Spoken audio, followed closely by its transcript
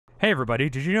Hey everybody,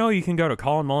 did you know you can go to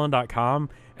colinmullen.com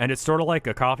and it's sort of like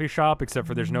a coffee shop except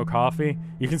for there's no coffee?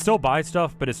 You can still buy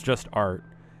stuff, but it's just art.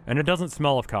 And it doesn't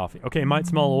smell of coffee. Okay, it might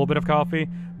smell a little bit of coffee,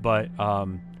 but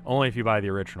only if you buy the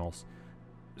originals.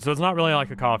 So it's not really like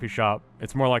a coffee shop.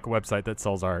 It's more like a website that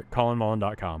sells art,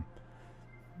 colinmullen.com.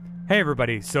 Hey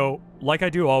everybody, so like I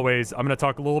do always, I'm going to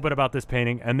talk a little bit about this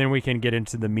painting and then we can get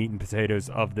into the meat and potatoes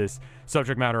of this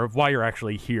subject matter of why you're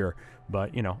actually here.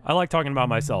 But, you know, I like talking about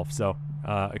myself, so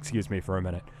excuse me for a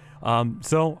minute.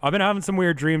 So I've been having some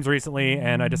weird dreams recently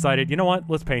and I decided, you know what,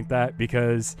 let's paint that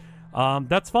because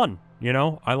that's fun, you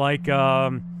know? I like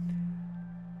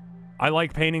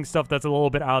painting stuff that's a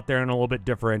little bit out there and a little bit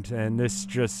different, and this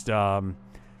just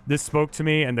this spoke to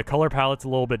me, and the color palette's a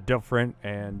little bit different,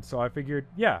 and so I figured,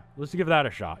 yeah, let's give that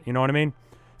a shot. You know what I mean?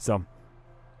 So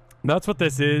that's what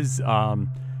this is.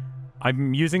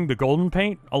 I'm using the golden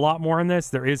paint a lot more in this.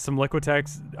 There is some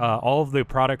Liquitex. All of the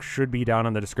products should be down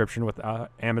in the description with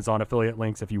Amazon affiliate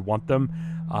links if you want them.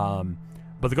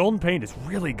 But the golden paint is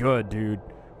really good, dude.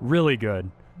 Really good.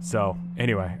 So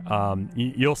anyway,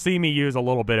 you'll see me use a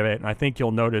little bit of it, and I think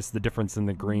you'll notice the difference in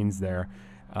the greens there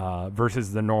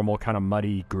versus the normal kind of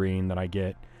muddy green that I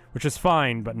get, which is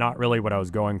fine, but not really what I was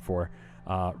going for.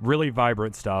 Really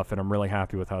vibrant stuff, and I'm really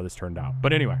happy with how this turned out.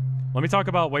 But anyway, let me talk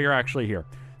about why you're actually here.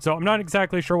 So I'm not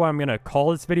exactly sure what I'm going to call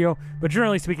this video, but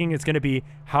generally speaking, it's going to be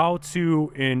how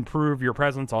to improve your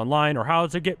presence online or how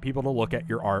to get people to look at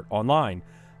your art online.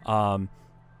 I'm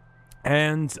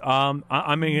going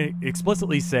to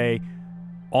explicitly say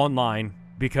online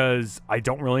because I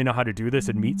don't really know how to do this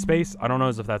in meat space. I don't know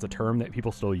if that's a term that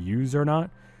people still use or not.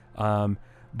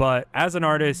 But as an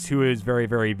artist who is very,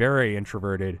 very, very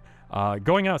introverted,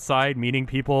 going outside, meeting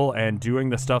people, and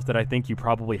doing the stuff that I think you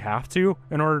probably have to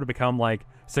in order to become like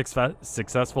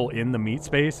successful in the meat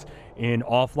space in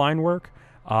offline work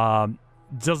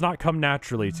does not come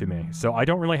naturally to me. So I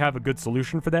don't really have a good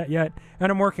solution for that yet,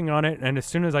 and I'm working on it, and as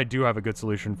soon as I do have a good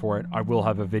solution for it, I will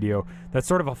have a video that's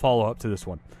sort of a follow-up to this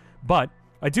one. But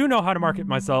I do know how to market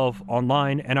myself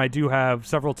online, and I do have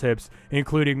several tips,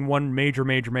 including one major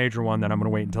one that I'm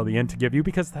going to wait until the end to give you,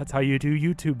 because that's how you do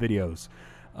YouTube videos.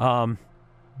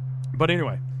 But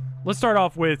anyway, let's start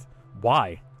off with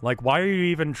why. Like, why are you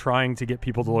even trying to get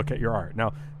people to look at your art?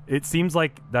 Now, it seems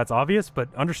like that's obvious,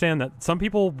 but understand that some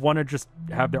people want to just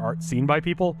have their art seen by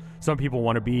people. Some people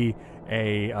want to be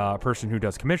a person who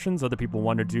does commissions. Other people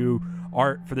want to do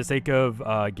art for the sake of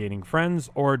gaining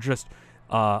friends or just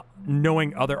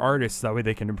knowing other artists. That way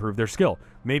they can improve their skill.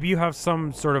 Maybe you have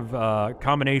some sort of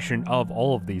combination of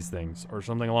all of these things or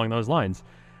something along those lines.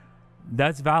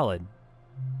 That's valid.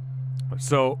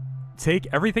 So take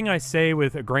everything I say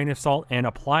with a grain of salt and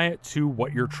apply it to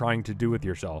what you're trying to do with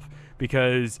yourself.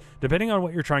 Because depending on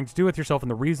what you're trying to do with yourself and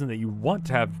the reason that you want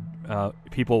to have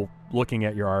people looking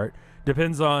at your art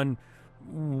depends on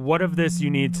what of this you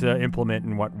need to implement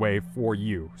in what way for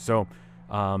you. So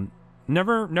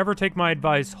never take my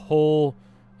advice whole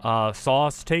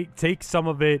sauce. Take some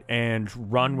of it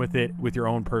and run with it with your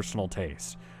own personal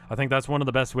taste. I think that's one of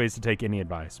the best ways to take any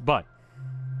advice. But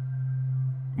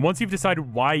once you've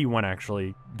decided why you want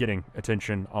actually getting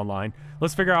attention online,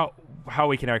 let's figure out how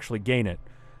we can actually gain it.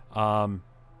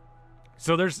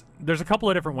 So there's a couple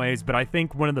of different ways, but I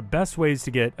think one of the best ways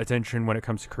to get attention when it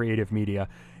comes to creative media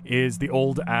is the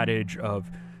old adage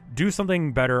of do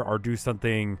something better or do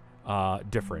something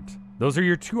different. Those are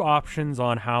your two options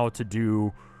on how to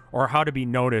do or how to be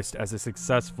noticed as a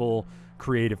successful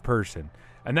creative person.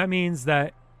 And that means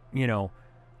that, you know,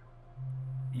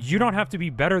 you don't have to be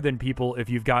better than people if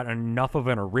you've got enough of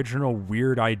an original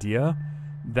weird idea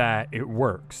that it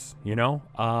works, you know?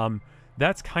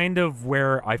 That's kind of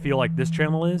where I feel like this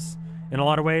channel is in a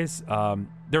lot of ways.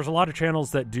 There's a lot of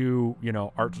channels that do, you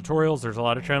know, art tutorials. There's a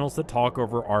lot of channels that talk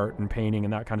over art and painting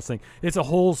and that kind of thing. It's a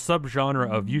whole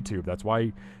subgenre of YouTube. That's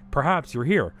why perhaps you're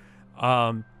here.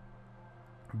 But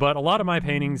a lot of my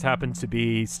paintings happen to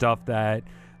be stuff that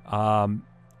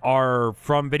are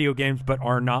from video games but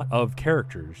are not of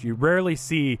characters. You rarely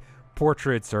see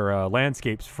portraits or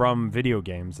landscapes from video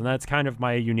games, and that's kind of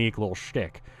my unique little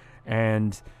shtick.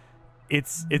 And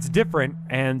it's different,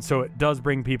 and so it does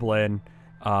bring people in,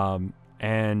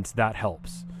 and that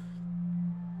helps.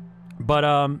 But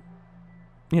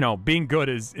you know, being good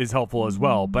is helpful as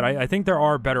well. But I think there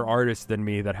are better artists than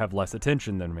me that have less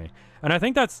attention than me, and I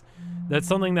think that's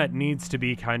something that needs to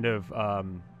be kind of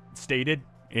stated.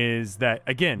 Is that,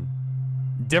 again,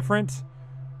 different,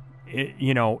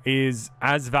 you know, is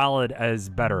as valid as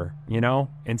better, you know,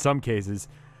 in some cases.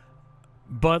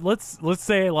 But let's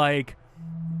say, like,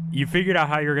 you figured out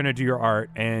how you're going to do your art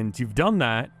and you've done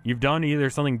that. You've done either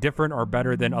something different or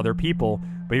better than other people,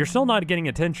 but you're still not getting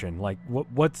attention. Like,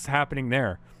 what's happening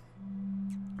there?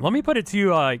 Let me put it to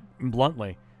you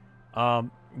bluntly.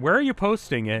 Where are you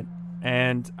posting it,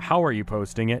 and how are you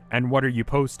posting it, and what are you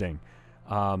posting?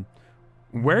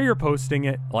 Where you're posting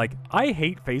it, like, I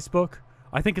hate Facebook.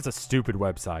 I think it's a stupid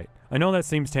website. I know that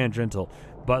seems tangential,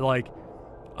 but, like,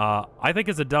 I think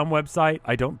it's a dumb website.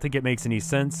 I don't think it makes any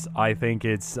sense. I think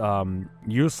it's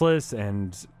useless,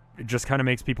 and it just kind of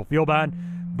makes people feel bad.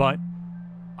 But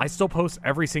I still post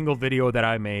every single video that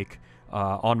I make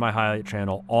on my highlight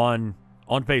channel on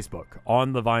Facebook,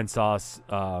 on the Vinesauce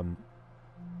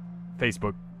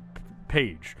Facebook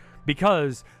page,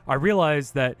 because I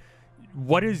realize that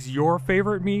what is your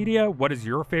favorite media, what is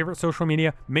your favorite social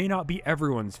media, may not be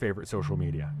everyone's favorite social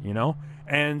media, you know?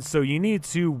 And so you need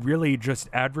to really just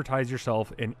advertise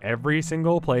yourself in every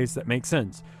single place that makes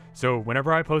sense. So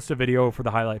whenever I post a video for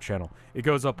the highlight channel, it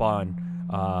goes up on,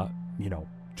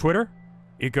 Twitter.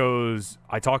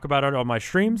 I talk about it on my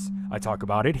streams. I talk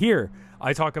about it here.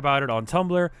 I talk about it on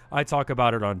Tumblr. I talk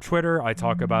about it on Twitter. I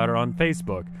talk about it on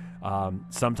Facebook.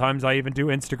 Sometimes I even do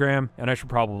Instagram, and I should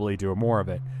probably do more of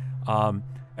it.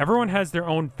 Everyone has their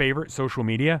own favorite social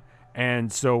media,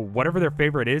 and so whatever their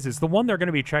favorite is the one they're going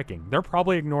to be checking. They're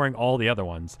probably ignoring all the other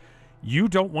ones. You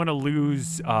don't want to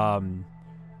lose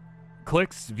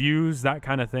clicks, views, that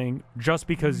kind of thing, just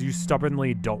because you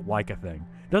stubbornly don't like a thing.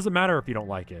 It doesn't matter if you don't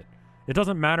like it. It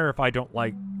doesn't matter if I don't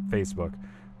like Facebook.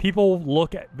 People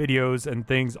look at videos and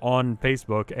things on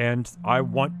Facebook, and I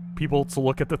want people to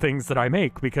look at the things that I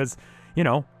make because,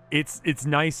 it's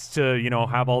nice to,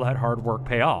 have all that hard work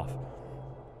pay off.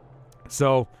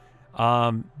 So,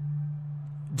 don't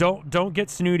get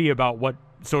snooty about what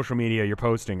social media you're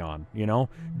posting on,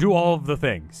 Do all of the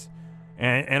things.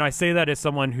 And I say that as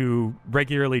someone who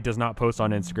regularly does not post on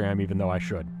Instagram, even though I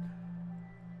should.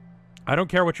 I don't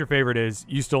care what your favorite is,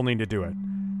 you still need to do it.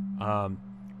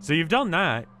 So you've done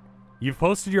that. You've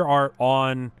posted your art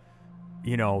on,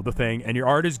 the thing, and your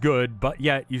art is good, but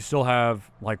yet you still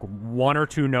have like 1 or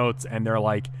 2 notes, and they're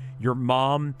like your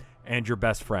mom and your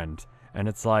best friend. And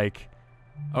it's like,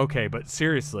 okay, but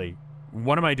seriously,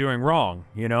 what am I doing wrong?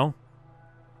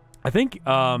 I think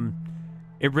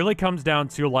it really comes down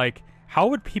to, like, how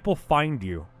would people find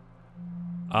you?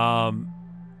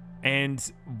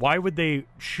 And why would they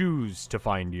choose to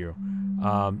find you?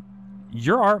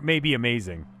 Your art may be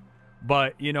amazing,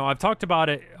 but, I've talked about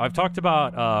it. I've talked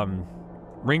about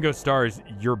Ringo Starr's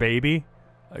Your Baby.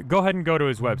 Go ahead and go to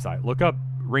his website. Look up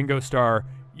Ringo Starr,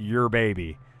 Your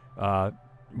Baby.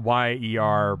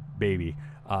 Y-E-R baby.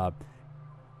 I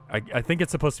think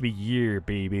it's supposed to be Year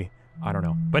Baby. I don't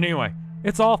know. But anyway,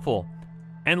 it's awful.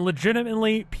 And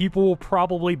legitimately, people will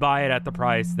probably buy it at the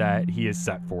price that he is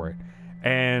set for it.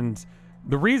 And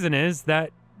the reason is that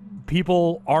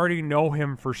people already know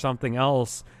him for something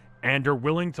else and are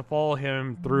willing to follow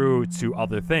him through to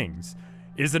other things.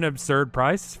 Is an absurd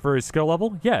price for his skill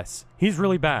level? Yes. He's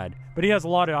really bad, but he has a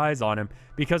lot of eyes on him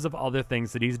because of other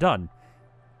things that he's done.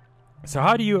 So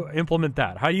how do you implement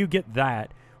that? How do you get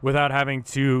that without having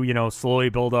to, slowly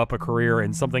build up a career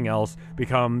in something else,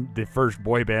 become the first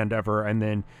boy band ever, and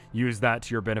then use that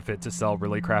to your benefit to sell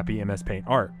really crappy MS Paint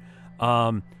art?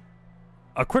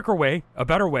 A quicker way, a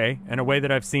better way, and a way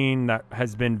that I've seen that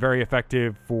has been very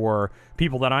effective for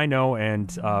people that I know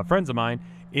and friends of mine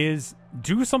is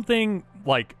do something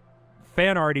like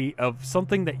fan arty of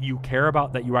something that you care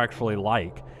about, that you actually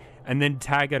like, and then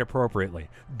tag it appropriately.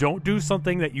 Don't do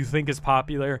something that you think is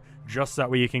popular just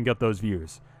that way you can get those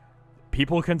views.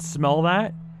 People can smell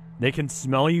that. They can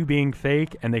smell you being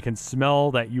fake, and they can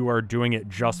smell that you are doing it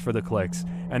just for the clicks,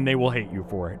 and they will hate you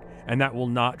for it. And that will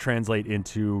not translate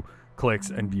into clicks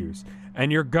and views.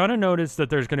 And you're gonna notice that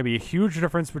there's gonna be a huge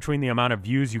difference between the amount of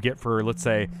views you get for, let's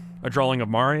say, a drawing of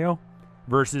Mario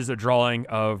versus a drawing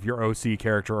of your OC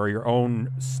character or your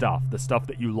own stuff, the stuff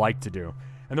that you like to do.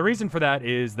 And the reason for that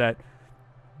is that,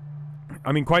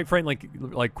 I mean, quite frankly,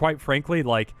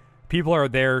 people are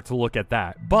there to look at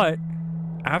that. But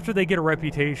after they get a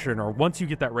reputation, or once you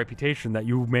get that reputation that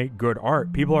you make good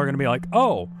art, people are going to be like,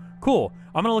 oh, cool,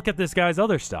 I'm going to look at this guy's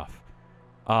other stuff.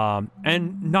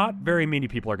 And not very many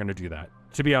people are going to do that,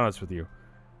 to be honest with you.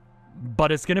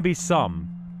 But it's going to be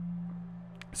some.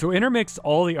 So intermix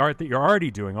all the art that you're already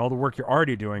doing, all the work you're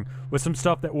already doing, with some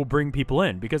stuff that will bring people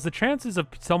in. Because the chances of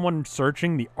someone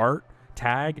searching the art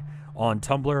tag on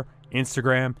Tumblr,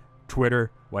 Instagram,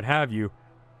 Twitter, what have you,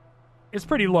 is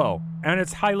pretty low. And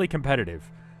it's highly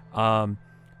competitive.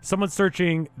 Someone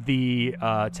searching the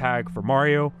tag for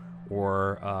Mario,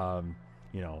 or,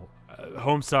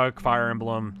 Homestuck, Fire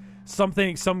Emblem,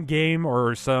 some game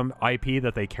or some IP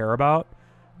that they care about,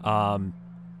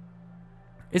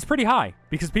 is pretty high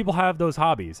because people have those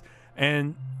hobbies.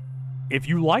 And if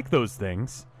you like those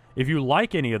things, if you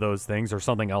like any of those things or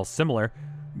something else similar,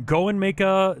 go make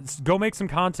some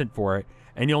content for it,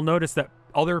 and you'll notice that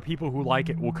other people who like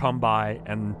it will come by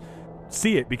and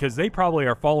see it because they probably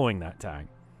are following that tag.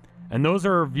 And those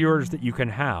are viewers that you can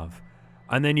have.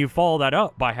 And then you follow that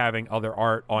up by having other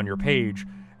art on your page,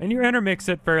 and you intermix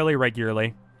it fairly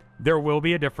regularly. There will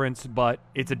be a difference, but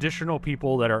it's additional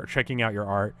people that are checking out your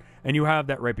art, and you have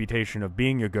that reputation of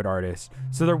being a good artist,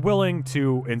 so they're willing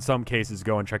to, in some cases,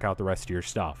 go and check out the rest of your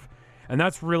stuff. And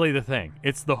that's really the thing.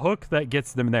 It's the hook that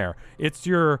gets them there. It's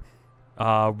your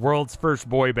world's first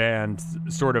boy band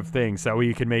sort of thing, so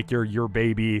you can make your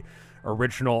baby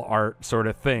original art sort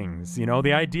of things. You know,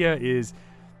 the idea is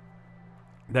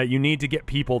that you need to get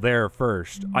people there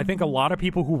first. I think a lot of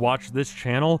people who watch this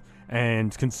channel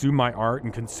and consume my art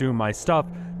and consume my stuff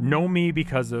know me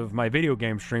because of my video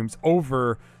game streams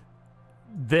over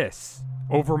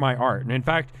my art. And in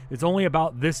fact, it's only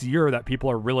about this year that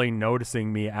people are really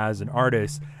noticing me as an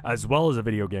artist as well as a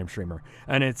video game streamer.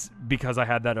 And it's because I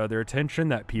had that other attention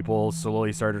that people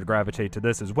slowly started to gravitate to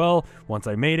this as well once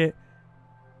I made it.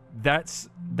 That's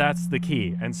the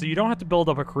key. And so you don't have to build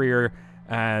up a career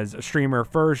as a streamer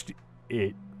first.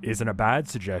 It isn't a bad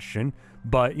suggestion,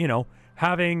 but you know,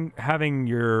 having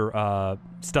your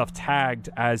stuff tagged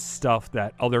as stuff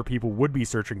that other people would be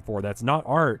searching for that's not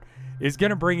art is going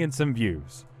to bring in some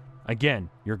views. Again,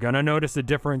 you're going to notice a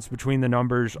difference between the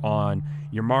numbers on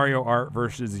your Mario art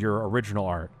versus your original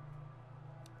art.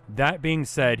 That being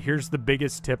said, here's the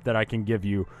biggest tip that I can give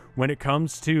you when it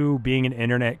comes to being an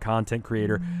internet content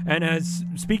creator. And as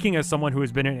speaking as someone who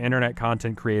has been an internet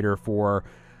content creator for,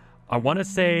 I want to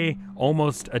say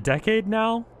almost a decade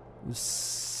now,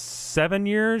 7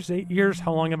 years, 8 years.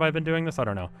 How long have I been doing this? I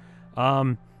don't know.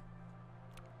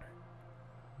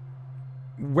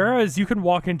 Whereas you can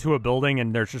walk into a building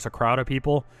and there's just a crowd of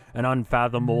people, an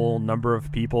unfathomable number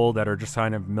of people that are just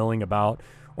kind of milling about,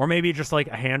 or maybe just like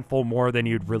a handful more than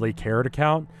you'd really care to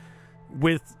count.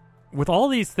 With all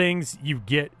these things, you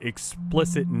get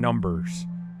explicit numbers.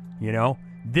 You know,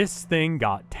 this thing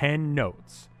got 10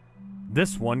 notes.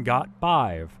 This one got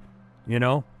 5, you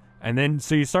know? And then,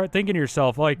 so you start thinking to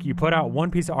yourself, like, you put out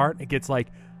one piece of art, it gets like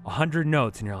 100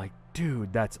 notes, and you're like,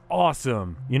 dude, that's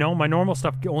awesome. You know, my normal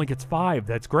stuff only gets 5.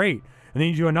 That's great. And then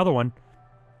you do another one,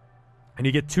 and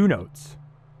you get 2 notes.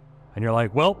 And you're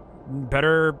like, well,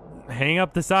 better hang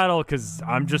up the saddle because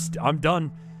I'm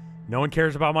done. No one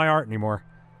cares about my art anymore.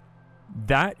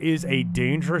 That is a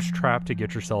dangerous trap to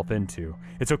get yourself into.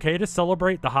 It's okay to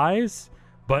celebrate the highs,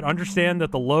 but understand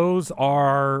that the lows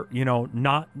are, you know,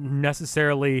 not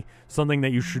necessarily something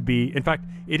that you should be. In fact,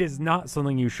 it is not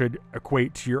something you should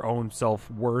equate to your own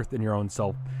self-worth and your own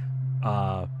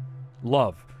self-love.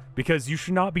 Because you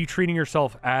should not be treating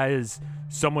yourself as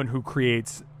someone who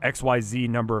creates XYZ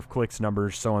number of clicks,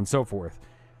 numbers, so on and so forth.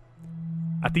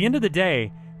 At the end of the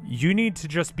day, you need to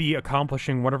just be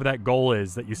accomplishing whatever that goal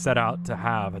is that you set out to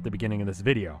have at the beginning of this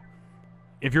video.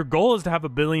 If your goal is to have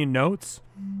 1 billion notes,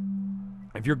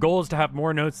 if your goal is to have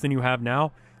more notes than you have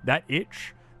now, that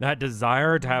itch, that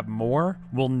desire to have more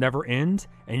will never end,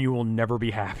 and you will never be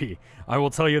happy. I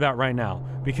will tell you that right now,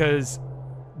 because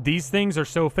these things are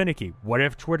so finicky. What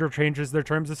if Twitter changes their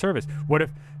terms of service? What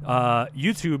if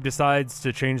YouTube decides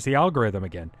to change the algorithm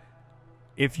again?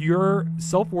 If your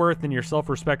self-worth and your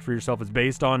self-respect for yourself is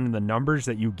based on the numbers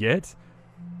that you get,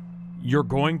 you're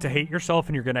going to hate yourself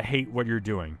and you're going to hate what you're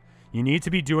doing. You need to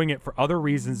be doing it for other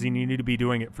reasons. You need to be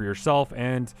doing it for yourself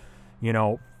and, you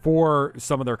know, for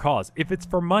some other cause. If it's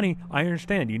for money, I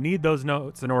understand. You need those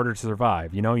notes in order to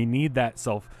survive. You know, you need that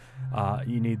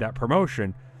you need that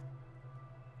promotion.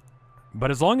 But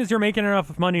as long as you're making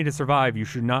enough money to survive, you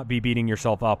should not be beating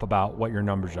yourself up about what your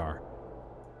numbers are.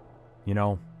 You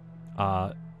know?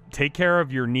 Take care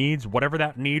of your needs, whatever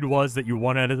that need was that you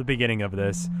wanted at the beginning of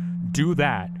this. Do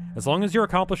that. As long as you're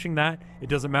accomplishing that, it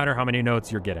doesn't matter how many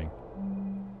notes you're getting.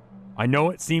 I know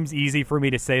it seems easy for me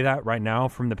to say that right now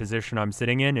from the position I'm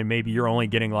sitting in, and maybe you're only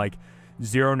getting like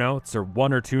 0 notes or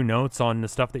 1 or 2 notes on the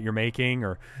stuff that you're making,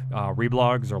 or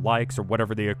reblogs or likes or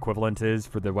whatever the equivalent is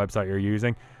for the website you're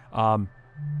using. But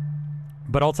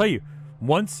I'll tell you,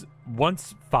 once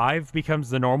 5 becomes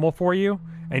the normal for you,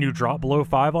 and you drop below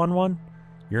 5 on one,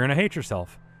 you're going to hate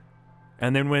yourself.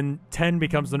 And then when 10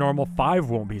 becomes the normal, 5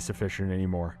 won't be sufficient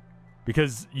anymore.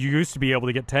 Because you used to be able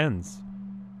to get 10s,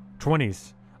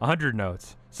 20s, 100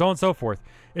 notes, so on and so forth.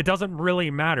 It doesn't really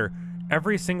matter.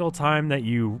 Every single time that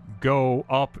you go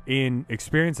up in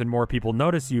experience and more people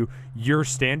notice you, your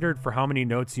standard for how many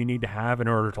notes you need to have in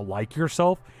order to like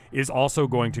yourself is also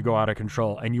going to go out of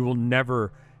control. And you will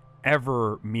never,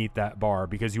 ever meet that bar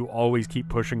because you always keep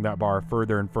pushing that bar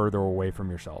further and further away from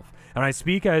yourself. And I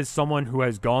speak as someone who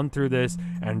has gone through this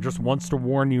and just wants to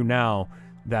warn you now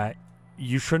that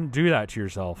you shouldn't do that to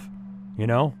yourself, you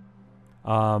know?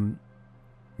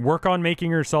 Work on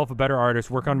making yourself a better artist,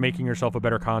 work on making yourself a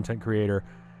better content creator,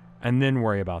 and then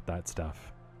worry about that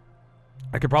stuff.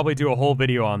 I could probably do a whole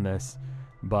video on this,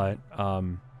 but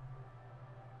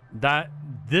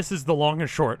this is the long and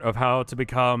short of how to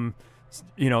become,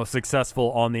 you know,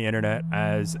 successful on the internet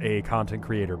as a content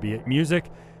creator, be it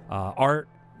music, art,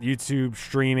 YouTube,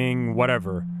 streaming,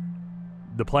 whatever.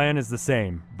 The plan is the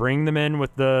same. Bring them in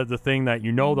with the thing that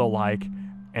you know they'll like,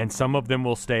 and some of them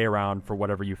will stay around for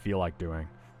whatever you feel like doing.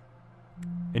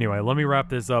 Anyway, let me wrap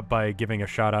this up by giving a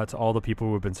shout out to all the people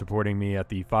who have been supporting me at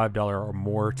the $5 or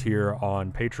more tier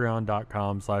on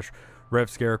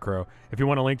patreon.com/RevScarecrow. If you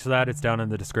want a link to that, it's down in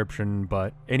the description.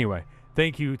 But anyway,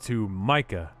 thank you to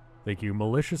Micah. Thank you,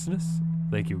 Maliciousness.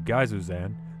 Thank you,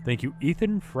 Gaizuzan. Thank you,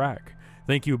 Ethan Frack.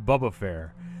 Thank you, Bubba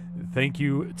Fair. Thank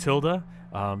you, Tilda.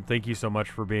 Thank you so much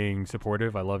for being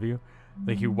supportive. I love you.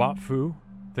 Thank you, Wapfu.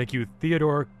 Thank you,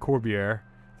 Theodore Corbier.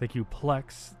 Thank you,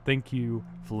 Plex. Thank you,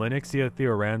 Phoenixia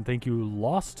Theoran. Thank you,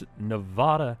 Lost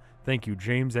Nevada. Thank you,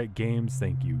 James at Games.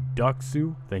 Thank you,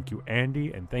 Duxu. Thank you,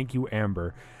 Andy. And thank you,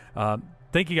 Amber.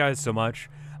 Thank you guys so much.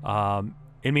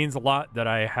 It means a lot that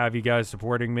I have you guys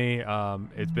supporting me.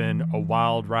 It's been a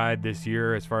wild ride this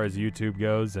year as far as YouTube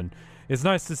goes, and it's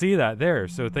nice to see that there.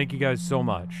 So thank you guys so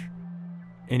much.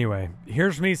 Anyway,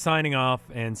 here's me signing off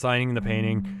and signing the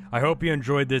painting. I hope you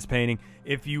enjoyed this painting.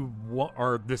 If you want,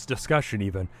 or this discussion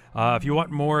even, if you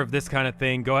want more of this kind of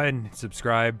thing, go ahead and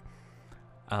subscribe.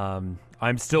 I'm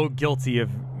still guilty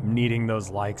of needing those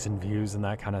likes and views and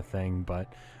that kind of thing,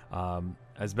 but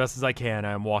as best as I can,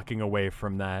 I'm walking away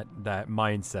from that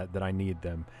mindset that I need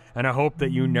them. And I hope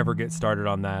that you never get started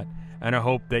on that. And I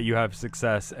hope that you have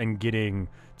success in getting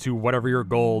to whatever your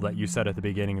goal that you set at the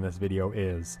beginning of this video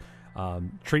is.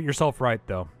 Treat yourself right,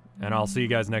 though, and I'll see you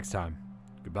guys next time.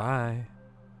 Goodbye.